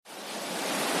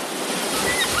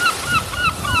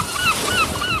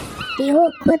The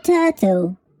Awkward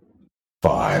Turtle.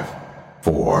 5,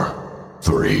 4,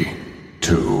 3,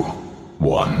 2,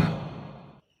 1.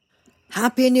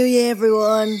 Happy New Year,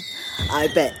 everyone! I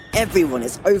bet everyone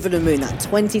is over the moon that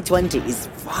 2020 is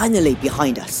finally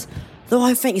behind us. Though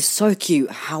I think it's so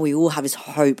cute how we all have this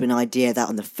hope and idea that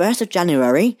on the 1st of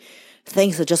January,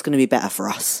 things are just going to be better for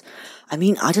us. I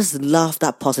mean, I just love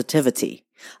that positivity.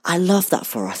 I love that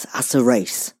for us as a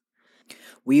race.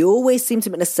 We always seem to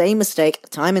make the same mistake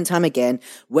time and time again,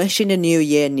 wishing the new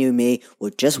year, new me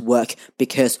would just work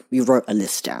because we wrote a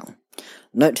list down.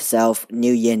 Note to self,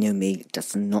 new year, new me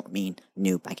does not mean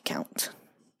new bank account.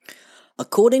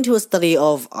 According to a study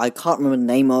of, I can't remember the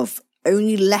name of,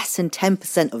 only less than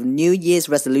 10% of New Year's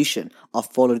resolution are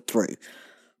followed through.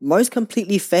 Most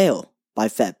completely fail by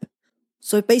Feb.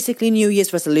 So basically New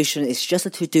Year's resolution is just a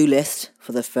to-do list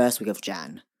for the first week of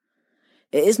Jan.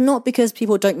 It is not because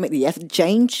people don't make the effort to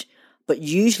change, but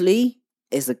usually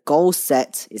is a goal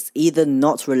set is either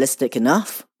not realistic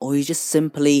enough or you just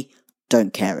simply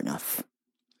don't care enough.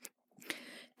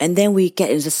 And then we get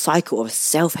into a cycle of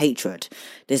self-hatred,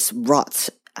 this rut,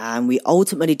 and we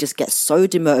ultimately just get so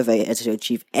demotivated to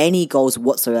achieve any goals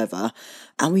whatsoever,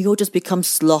 and we all just become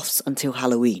sloths until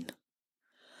Halloween.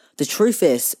 The truth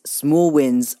is, small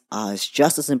wins are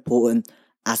just as important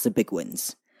as the big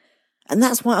wins. And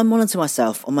that's why I monitor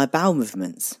myself on my bowel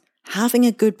movements. Having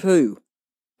a good poo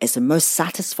is the most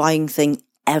satisfying thing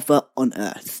ever on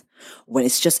earth, when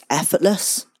it's just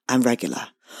effortless and regular.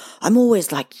 I'm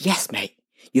always like, yes mate,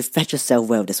 you've fed yourself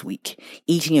well this week.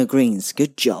 Eating your greens,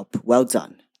 good job, well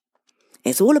done.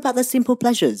 It's all about the simple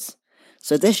pleasures.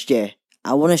 So this year,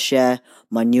 I want to share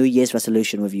my New Year's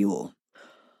resolution with you all.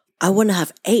 I want to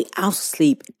have 8 hours of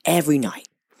sleep every night.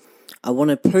 I want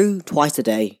to poo twice a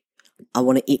day. I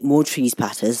want to eat more cheese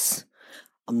platters.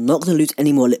 I'm not going to lose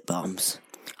any more lip balms.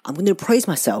 I'm going to praise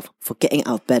myself for getting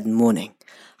out of bed in the morning.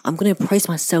 I'm going to praise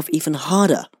myself even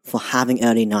harder for having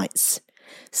early nights.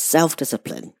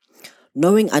 Self-discipline.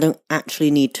 Knowing I don't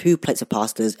actually need 2 plates of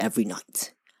pastas every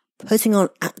night. Putting on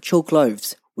actual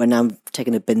clothes when I'm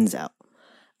taking the bins out.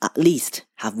 At least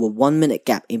have a 1-minute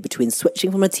gap in between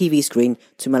switching from a TV screen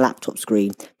to my laptop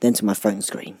screen, then to my phone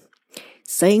screen.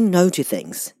 Saying no to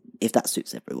things, if that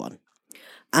suits everyone.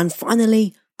 And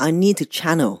finally, I need to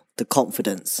channel the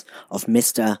confidence of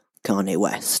Mr. Kanye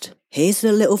West. Here's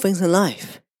the little things in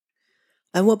life.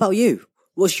 And what about you?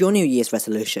 What's your New Year's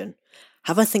resolution?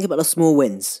 Have a think about the small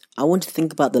wins. I want to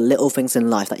think about the little things in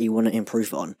life that you want to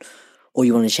improve on, or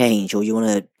you want to change, or you want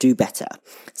to do better.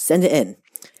 Send it in.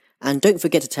 And don't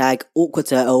forget to tag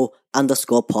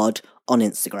awkwardturtle_pod on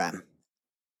Instagram.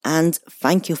 And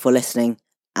thank you for listening,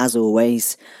 as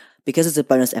always. Because it's a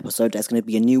bonus episode, there's going to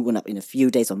be a new one up in a few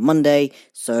days on Monday,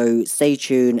 so stay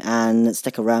tuned and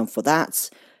stick around for that.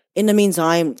 In the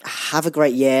meantime, have a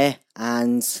great year,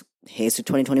 and here's to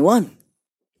 2021.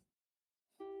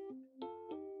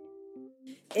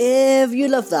 If you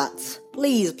love that,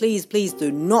 please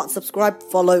do not subscribe,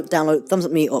 follow, download, thumbs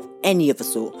up me, or any of the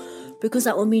sort, because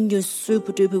that will mean you're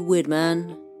super duper weird,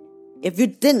 man. If you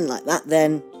didn't like that,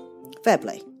 then fair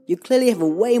play. You clearly have a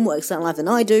way more exciting life than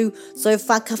I do, so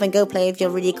fuck off and go play with your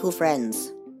really cool friends.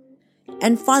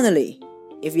 And finally,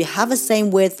 if you have the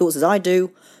same weird thoughts as I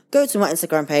do, go to my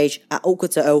Instagram page at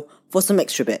Awkward Turtle for some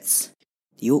extra bits.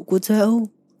 The Awkward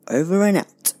Turtle, over and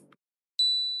out.